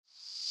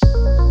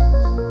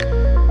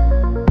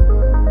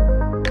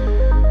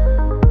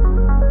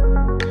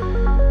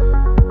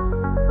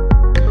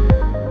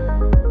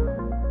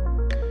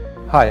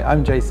Hi,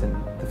 I'm Jason,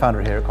 the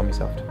founder here at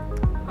Commusoft.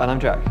 And I'm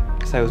Jack,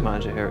 sales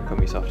manager here at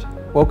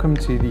Commusoft. Welcome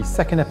to the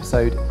second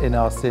episode in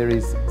our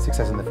series,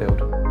 Success in the Field.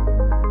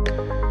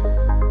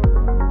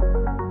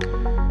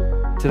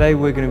 Today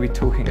we're going to be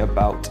talking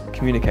about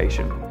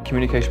communication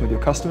with your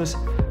customers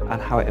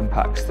and how it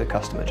impacts the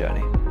customer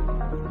journey.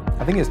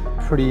 I think it's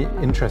pretty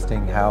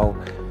interesting how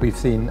we've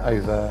seen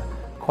over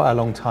quite a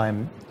long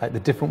time, like the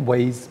different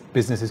ways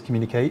businesses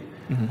communicate.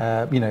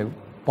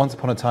 Once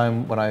upon a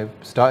time when I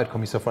started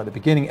Commusoft right at the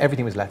beginning,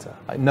 everything was letter.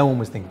 Like no one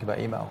was thinking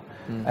about email.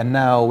 And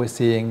now we're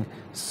seeing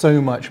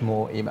so much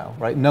more email,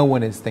 right? No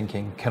one is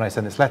thinking, can I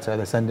send this letter?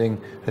 They're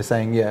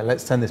saying, yeah,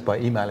 let's send this by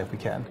email if we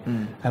can.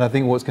 And I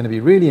think what's going to be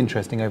really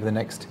interesting over the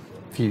next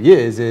few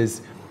years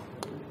is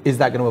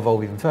that going to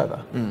evolve even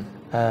further?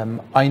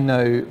 I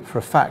know for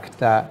a fact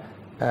that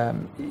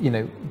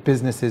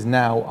businesses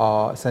now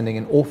are sending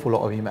an awful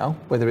lot of email,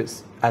 whether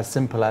it's as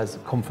simple as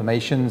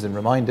confirmations and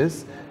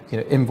reminders,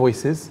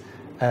 invoices.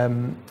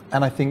 And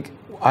I think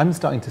I'm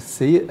starting to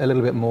see it a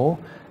little bit more,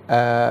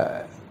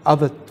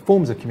 other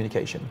forms of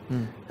communication.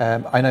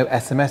 I know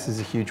SMS is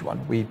a huge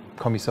one.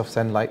 Commusoft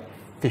send like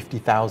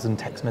 50,000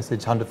 text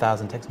messages,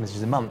 100,000 text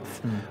messages a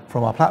month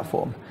from our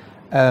platform.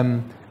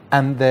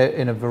 And they're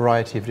in a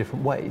variety of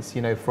different ways,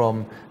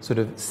 from sort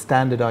of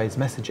standardized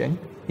messaging,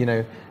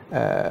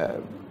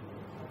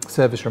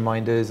 service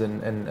reminders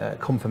and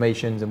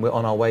confirmations and we're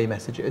on our way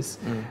messages.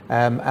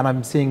 And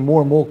I'm seeing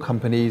more and more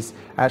companies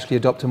actually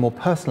adopt a more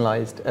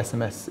personalized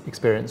SMS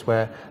experience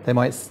where they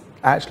might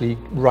actually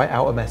write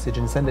out a message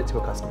and send it to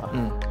a customer.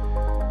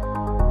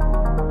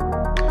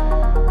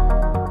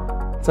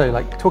 So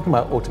like talking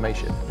about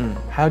automation,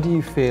 how do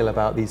you feel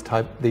about these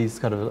kind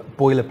of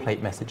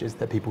boilerplate messages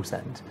that people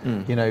send?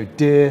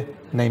 Dear,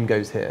 name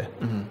goes here,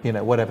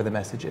 whatever the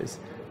message is.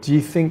 Do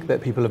you think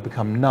that people have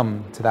become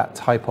numb to that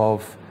type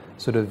of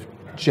sort of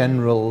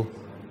general,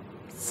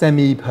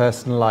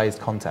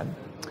 semi-personalized content?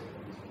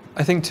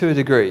 I think to a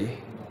degree,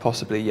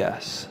 possibly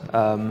yes.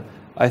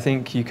 I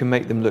think you can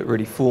make them look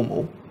really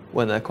formal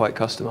when they're quite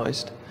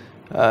customized.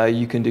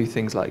 You can do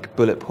things like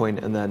bullet point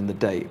and then the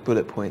date,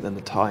 bullet point then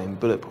the time,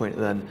 bullet point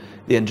and then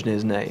the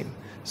engineer's name.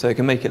 So it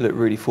can make it look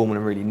really formal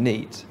and really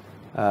neat.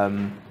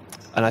 And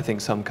I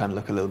think some can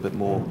look a little bit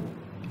more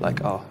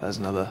like, oh, there's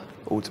another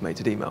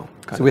automated email.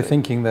 So we're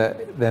thinking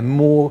that they're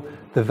more,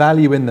 the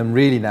value in them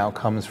really now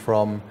comes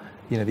from,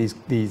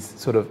 these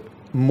sort of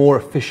more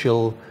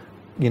official,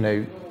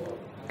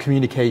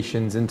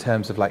 communications in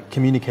terms of like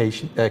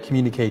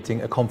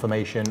communicating a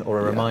confirmation or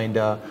a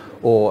reminder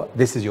or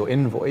this is your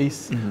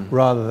invoice,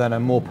 rather than a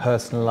more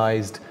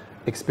personalized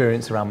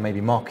experience around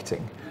maybe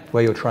marketing,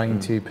 where you're trying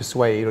to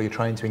persuade or you're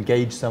trying to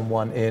engage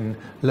someone in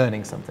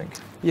learning something.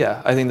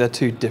 Yeah, I think they're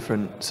two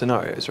different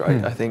scenarios,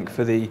 right? I think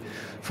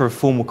for a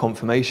formal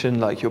confirmation,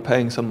 like you're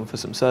paying someone for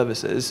some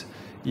services,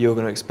 you're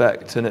going to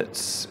expect, and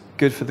it's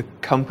good for the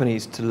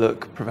companies to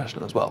look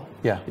professional as well.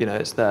 Yeah.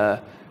 It's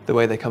the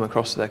way they come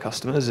across to their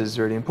customers is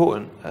really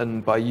important.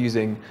 And by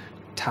using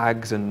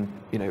tags and,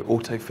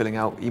 auto filling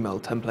out email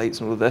templates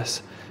and all of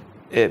this,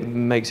 it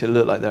makes it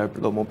look like they're a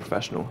lot more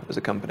professional as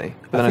a company.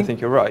 But then I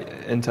think you're right,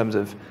 in terms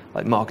of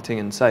like marketing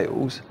and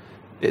sales,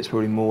 it's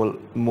probably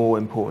more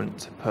important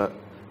to put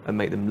and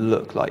make them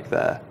look like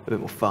they're a bit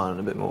more fun and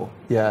a bit more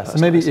so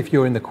maybe if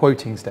you're in the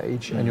quoting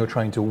stage and you're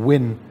trying to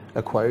win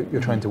a quote,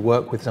 you're trying to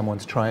work with someone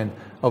to try and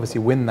obviously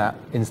win that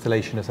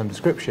installation of some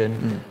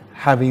description,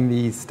 having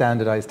these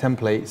standardized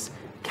templates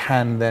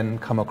can then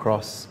come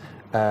across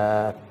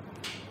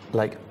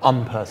like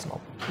unpersonal.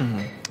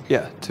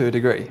 Yeah, to a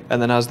degree.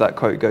 And then as that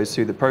quote goes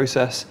through the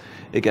process,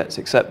 it gets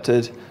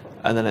accepted,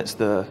 and then it's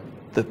the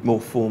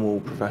more formal,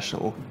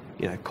 professional,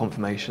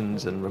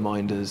 confirmations and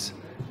reminders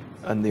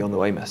and the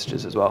on-the-way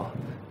messages as well.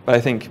 But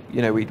I think,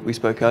 we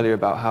spoke earlier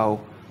about how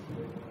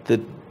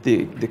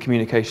the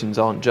communications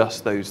aren't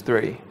just those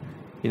three,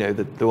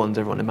 the ones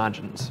everyone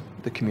imagines.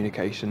 The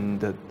communication,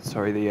 the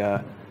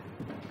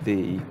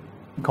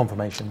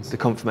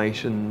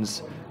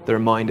confirmations, the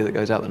reminder that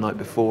goes out the night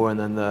before, and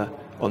then the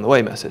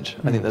on-the-way message.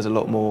 I think there's a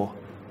lot more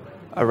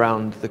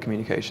around the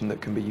communication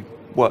that can be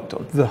worked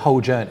on. The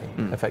whole journey,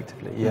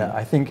 effectively. Yeah,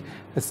 I think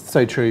it's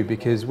so true,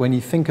 because when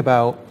you think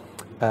about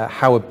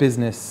how a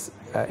business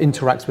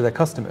interacts with their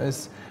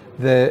customers,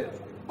 there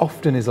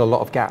often is a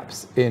lot of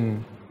gaps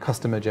in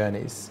customer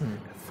journeys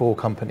for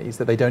companies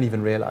that they don't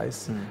even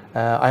realize.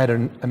 I had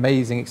an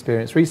amazing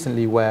experience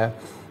recently where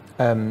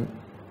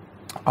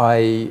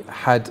I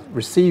had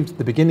received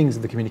the beginnings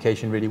of the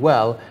communication really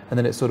well, and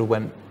then it sort of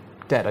went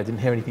dead. I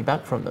didn't hear anything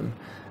back from them.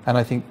 And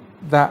I think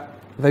that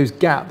those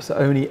gaps are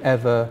only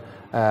ever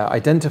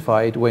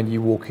identified when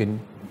you walk in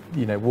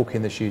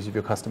the shoes of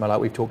your customer, like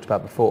we've talked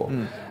about before.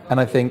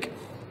 And I think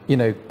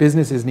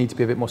businesses need to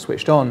be a bit more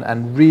switched on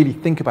and really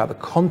think about the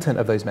content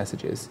of those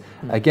messages.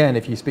 Again,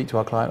 if you speak to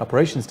our client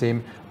operations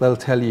team, they'll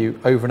tell you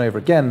over and over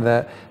again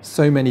that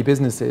so many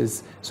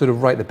businesses sort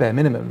of write the bare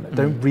minimum,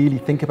 don't really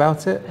think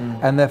about it,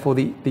 and therefore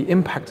the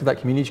impact of that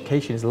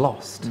communication is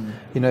lost.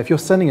 If you're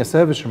sending a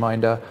service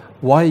reminder,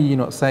 why are you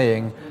not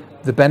saying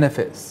the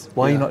benefits?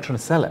 Why are you not trying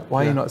to sell it?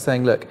 Why are you not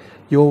saying, look,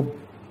 you're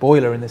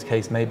boiler in this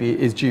case maybe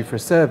is due for a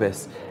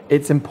service,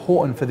 it's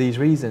important for these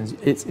reasons.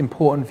 It's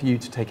important for you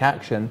to take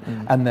action,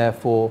 and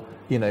therefore,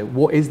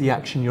 what is the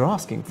action you're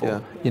asking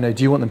for? Yeah.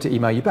 Do you want them to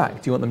email you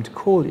back? Do you want them to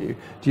call you?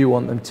 Do you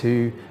want them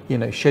to,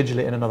 schedule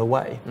it in another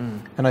way?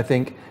 And I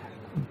think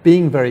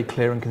being very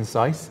clear and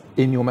concise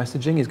in your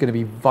messaging is going to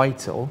be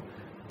vital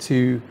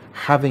to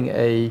having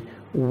a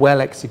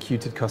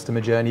well-executed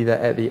customer journey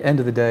that at the end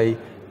of the day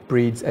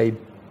breeds a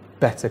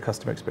better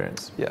customer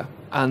experience. Yeah,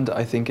 and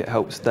I think it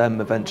helps them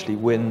eventually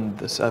win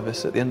the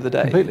service at the end of the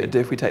day. Completely.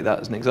 If we take that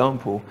as an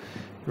example,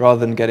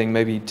 rather than getting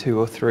maybe 2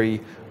 or 3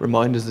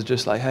 reminders that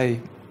just like, hey,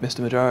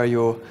 Mr. Majaria,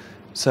 your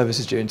service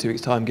is due in 2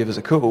 weeks' time, give us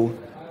a call.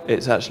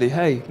 It's actually,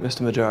 hey,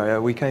 Mr.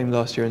 Majaria, we came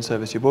last year and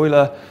serviced your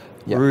boiler.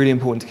 Yeah. Really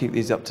important to keep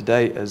these up to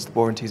date as the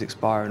warranties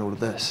expire and all of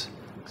this.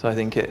 So I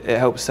think it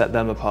helps set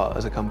them apart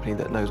as a company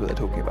that knows what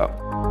they're talking about.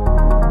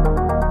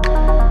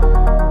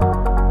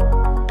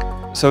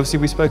 So obviously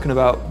we've spoken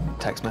about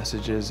text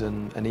messages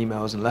and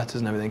emails and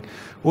letters and everything.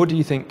 What do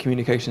you think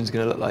communication is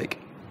going to look like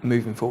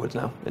moving forwards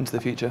now into the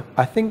future?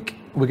 I think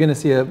we're going to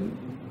see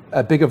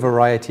a bigger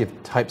variety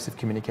of types of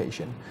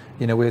communication.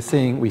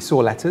 We saw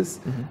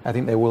letters. I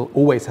think they will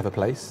always have a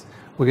place.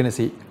 We're going to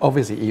see,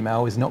 obviously,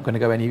 email is not going to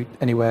go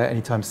anywhere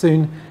anytime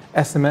soon.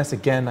 SMS,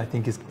 again, I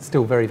think is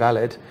still very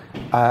valid.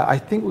 I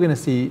think we're going to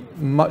see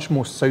much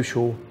more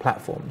social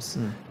platforms.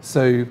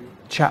 So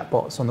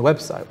chatbots on the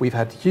website. We've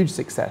had huge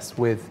success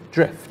with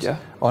Drift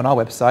on our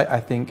website. I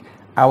think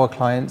our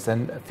clients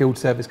and field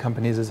service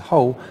companies as a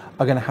whole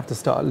are going to have to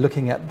start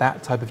looking at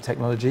that type of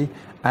technology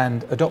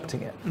and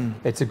adopting it.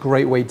 It's a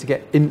great way to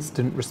get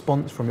instant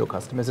response from your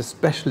customers,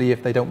 especially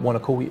if they don't want to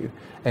call you.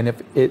 And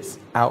if it's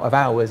out of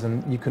hours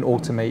and you can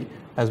automate,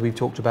 as we've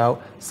talked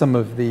about, some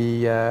of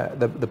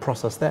the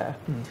process there.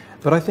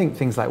 But I think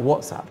things like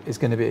WhatsApp is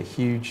going to be a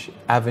huge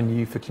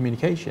avenue for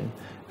communication.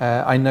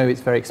 I know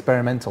it's very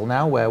experimental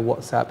now where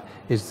WhatsApp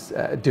is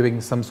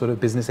doing some sort of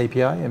business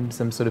API and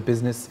some sort of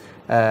business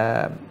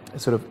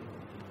sort of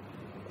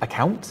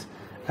account.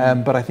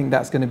 But I think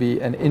that's going to be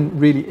a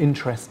really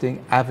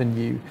interesting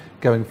avenue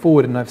going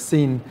forward. And I've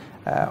seen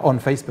on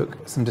Facebook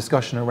some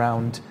discussion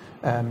around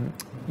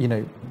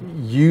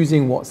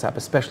using WhatsApp,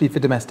 especially for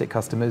domestic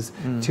customers,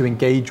 to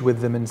engage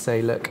with them and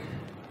say, look,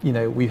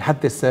 we've had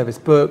this service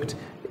booked.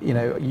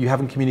 You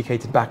haven't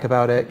communicated back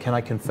about it. Can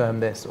I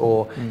confirm this?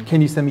 Or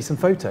can you send me some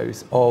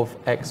photos of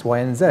X, Y,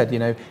 and Z?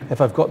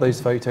 If I've got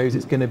those photos,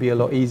 it's going to be a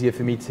lot easier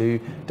for me to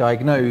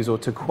diagnose or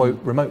to quote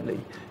remotely,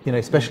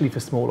 especially for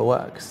smaller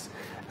works.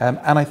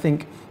 And I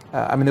think,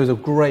 there was a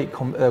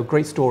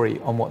great story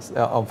on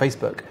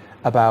Facebook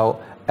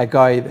about a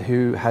guy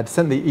who had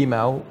sent the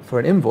email for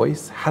an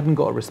invoice, hadn't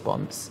got a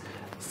response,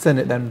 sent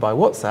it then by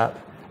WhatsApp,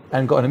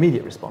 and got an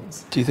immediate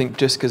response. Do you think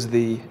just because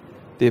the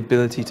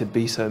ability to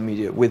be so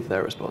immediate with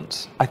their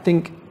response? I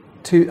think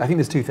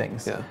there's 2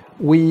 things. Yeah.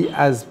 We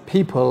as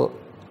people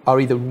are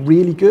either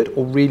really good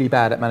or really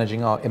bad at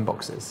managing our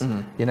inboxes.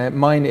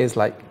 Mine is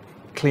like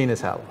clean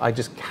as hell. I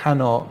just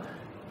cannot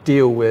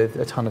deal with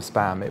a ton of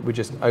spam. It would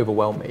just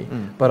overwhelm me.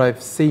 But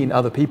I've seen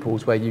other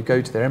people's where you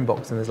go to their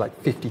inbox and there's like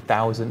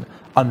 50,000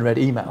 unread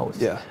emails.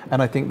 Yeah. And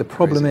I think the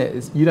problem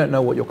is you don't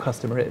know what your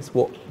customer is,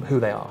 who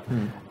they are.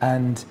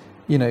 And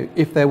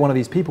if they're one of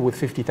these people with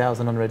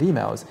 50,000 unread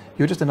emails,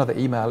 you're just another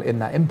email in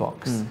that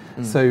inbox.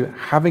 So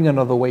having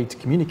another way to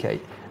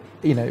communicate,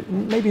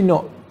 maybe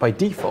not by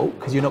default,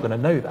 because you're not going to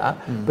know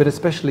that, but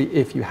especially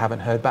if you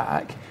haven't heard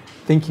back,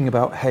 thinking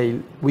about, hey,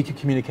 we could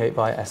communicate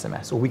via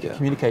SMS or we could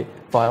communicate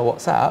via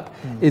WhatsApp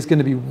is going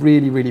to be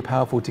really, really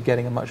powerful to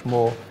getting a much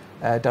more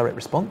direct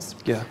response.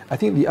 Yeah. I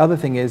think the other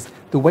thing is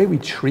the way we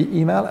treat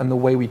email and the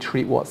way we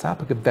treat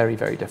WhatsApp are very,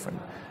 very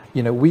different.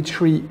 We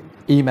treat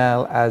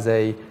email as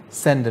a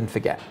send and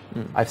forget.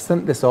 I've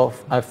sent this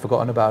off, I've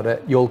forgotten about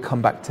it, you'll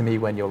come back to me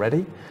when you're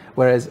ready.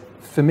 Whereas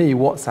for me,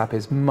 WhatsApp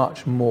is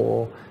much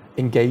more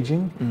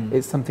engaging.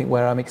 It's something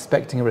where I'm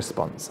expecting a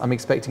response. I'm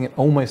expecting an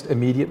almost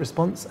immediate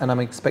response, and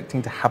I'm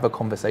expecting to have a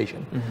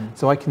conversation.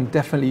 So I can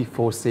definitely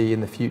foresee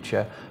in the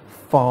future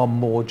far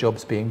more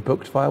jobs being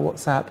booked via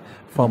WhatsApp,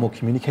 far more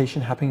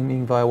communication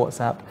happening via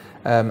WhatsApp,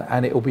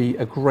 and it will be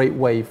a great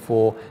way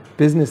for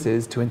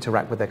businesses to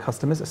interact with their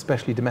customers,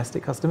 especially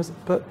domestic customers,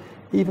 but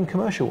even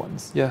commercial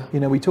ones. Yeah.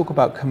 We talk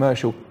about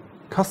commercial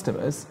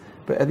customers,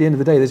 but at the end of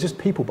the day, there's just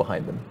people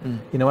behind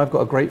them. I've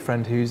got a great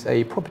friend who's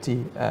a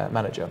property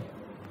manager.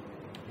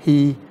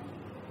 He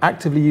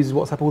actively uses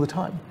WhatsApp all the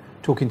time,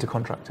 talking to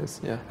contractors.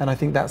 Yeah. And I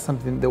think that's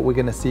something that we're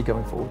going to see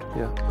going forward.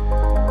 Yeah.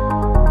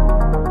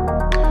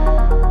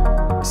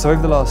 So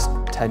over the last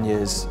 10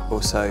 years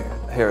or so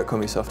here at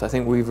Commusoft, I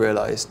think we've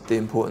realised the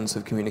importance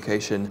of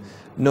communication,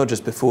 not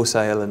just before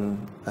sale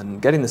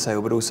and getting the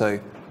sale, but also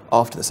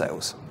after the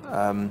sales.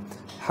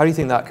 How do you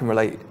think that can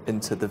relate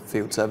into the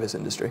field service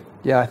industry?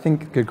 Yeah, I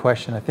think good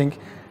question. I think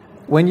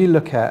when you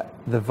look at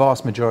the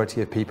vast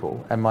majority of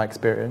people, and my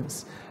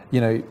experience,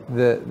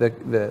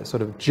 the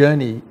sort of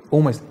journey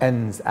almost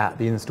ends at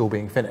the install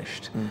being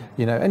finished.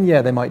 And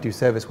yeah, they might do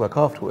service work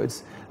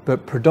afterwards,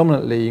 but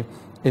predominantly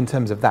in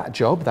terms of that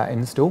job, that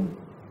install,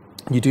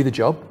 you do the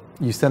job,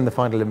 you send the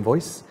final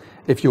invoice,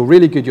 If you're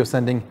really good, you're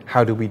sending,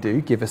 how do we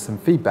do? Give us some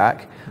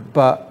feedback.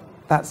 But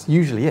that's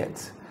usually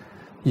it.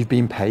 You've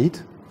been paid.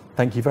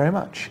 Thank you very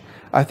much.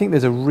 I think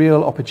there's a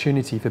real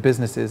opportunity for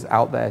businesses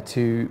out there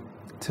to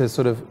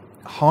sort of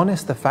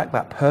harness the fact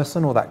that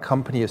person or that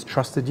company has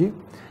trusted you.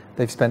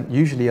 They've spent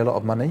usually a lot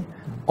of money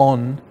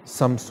on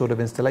some sort of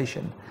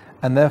installation,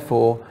 and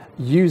therefore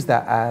use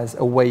that as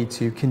a way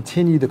to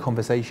continue the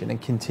conversation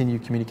and continue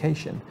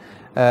communication.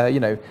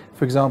 For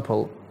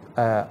example,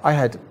 I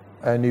had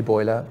a new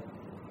boiler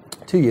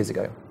 2 years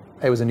ago.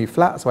 It was a new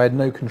flat, so I had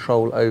no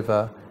control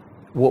over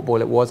what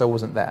boiler it was. I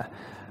wasn't there.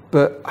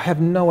 But I have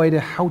no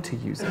idea how to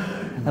use it.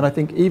 And I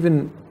think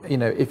even,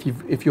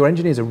 if your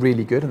engineers are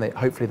really good, and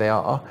hopefully they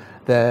are,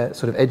 they're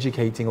sort of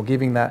educating or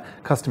giving that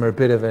customer a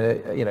bit of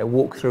a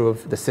walkthrough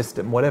of the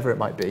system, whatever it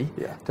might be.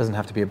 Yeah. It doesn't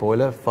have to be a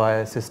boiler,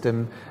 fire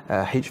system,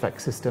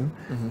 HVAC system.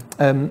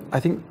 I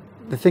think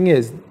the thing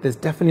is, there's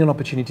definitely an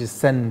opportunity to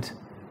send,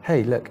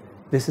 hey, look,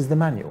 this is the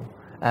manual.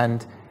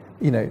 And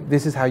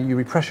this is how you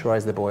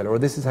repressurize the boiler, or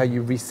this is how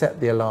you reset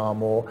the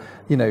alarm, or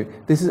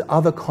this is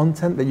other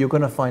content that you're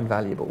going to find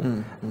valuable.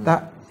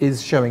 That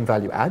is showing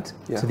value add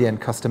to the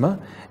end customer.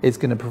 It's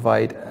going to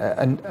provide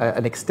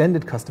an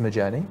extended customer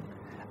journey,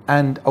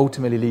 and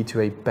ultimately lead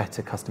to a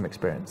better customer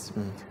experience.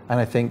 And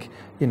I think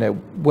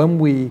when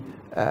we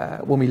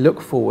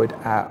look forward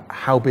at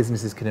how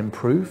businesses can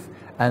improve,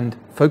 and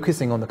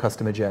focusing on the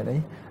customer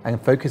journey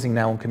and focusing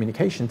now on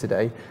communication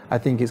today, I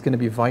think it's going to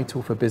be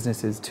vital for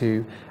businesses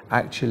to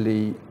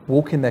actually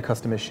walk in their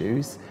customers'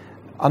 shoes,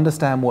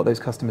 understand what those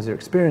customers are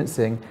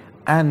experiencing,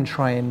 and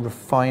try and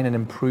refine and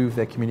improve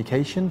their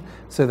communication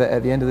so that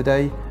at the end of the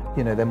day,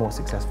 they're more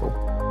successful.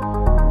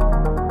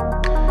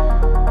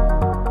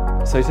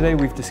 So today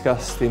we've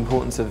discussed the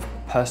importance of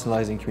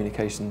personalising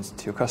communications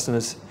to your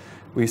customers.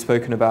 We've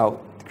spoken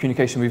about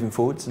communication moving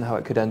forwards and how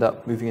it could end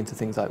up moving into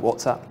things like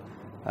WhatsApp,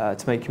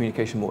 to make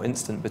communication more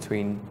instant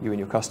between you and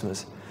your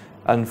customers.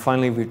 And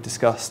finally, we've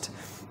discussed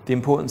the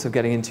importance of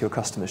getting into your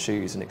customer's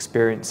shoes and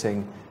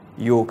experiencing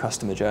your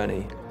customer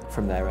journey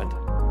from their end.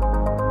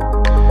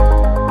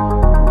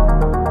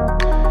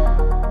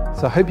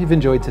 So I hope you've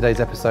enjoyed today's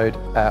episode,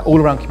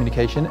 all around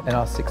communication in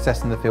our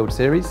Success in the Field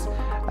series.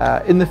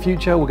 In the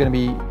future, we're going to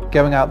be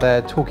going out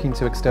there, talking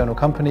to external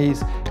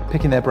companies,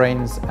 picking their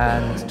brains,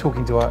 and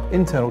talking to our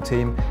internal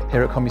team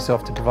here at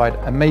Commusoft to provide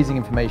amazing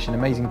information,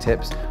 amazing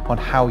tips on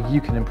how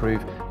you can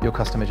improve your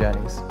customer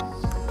journeys.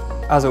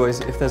 As always,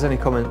 if there's any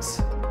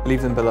comments,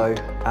 leave them below,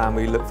 and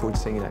we look forward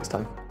to seeing you next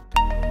time.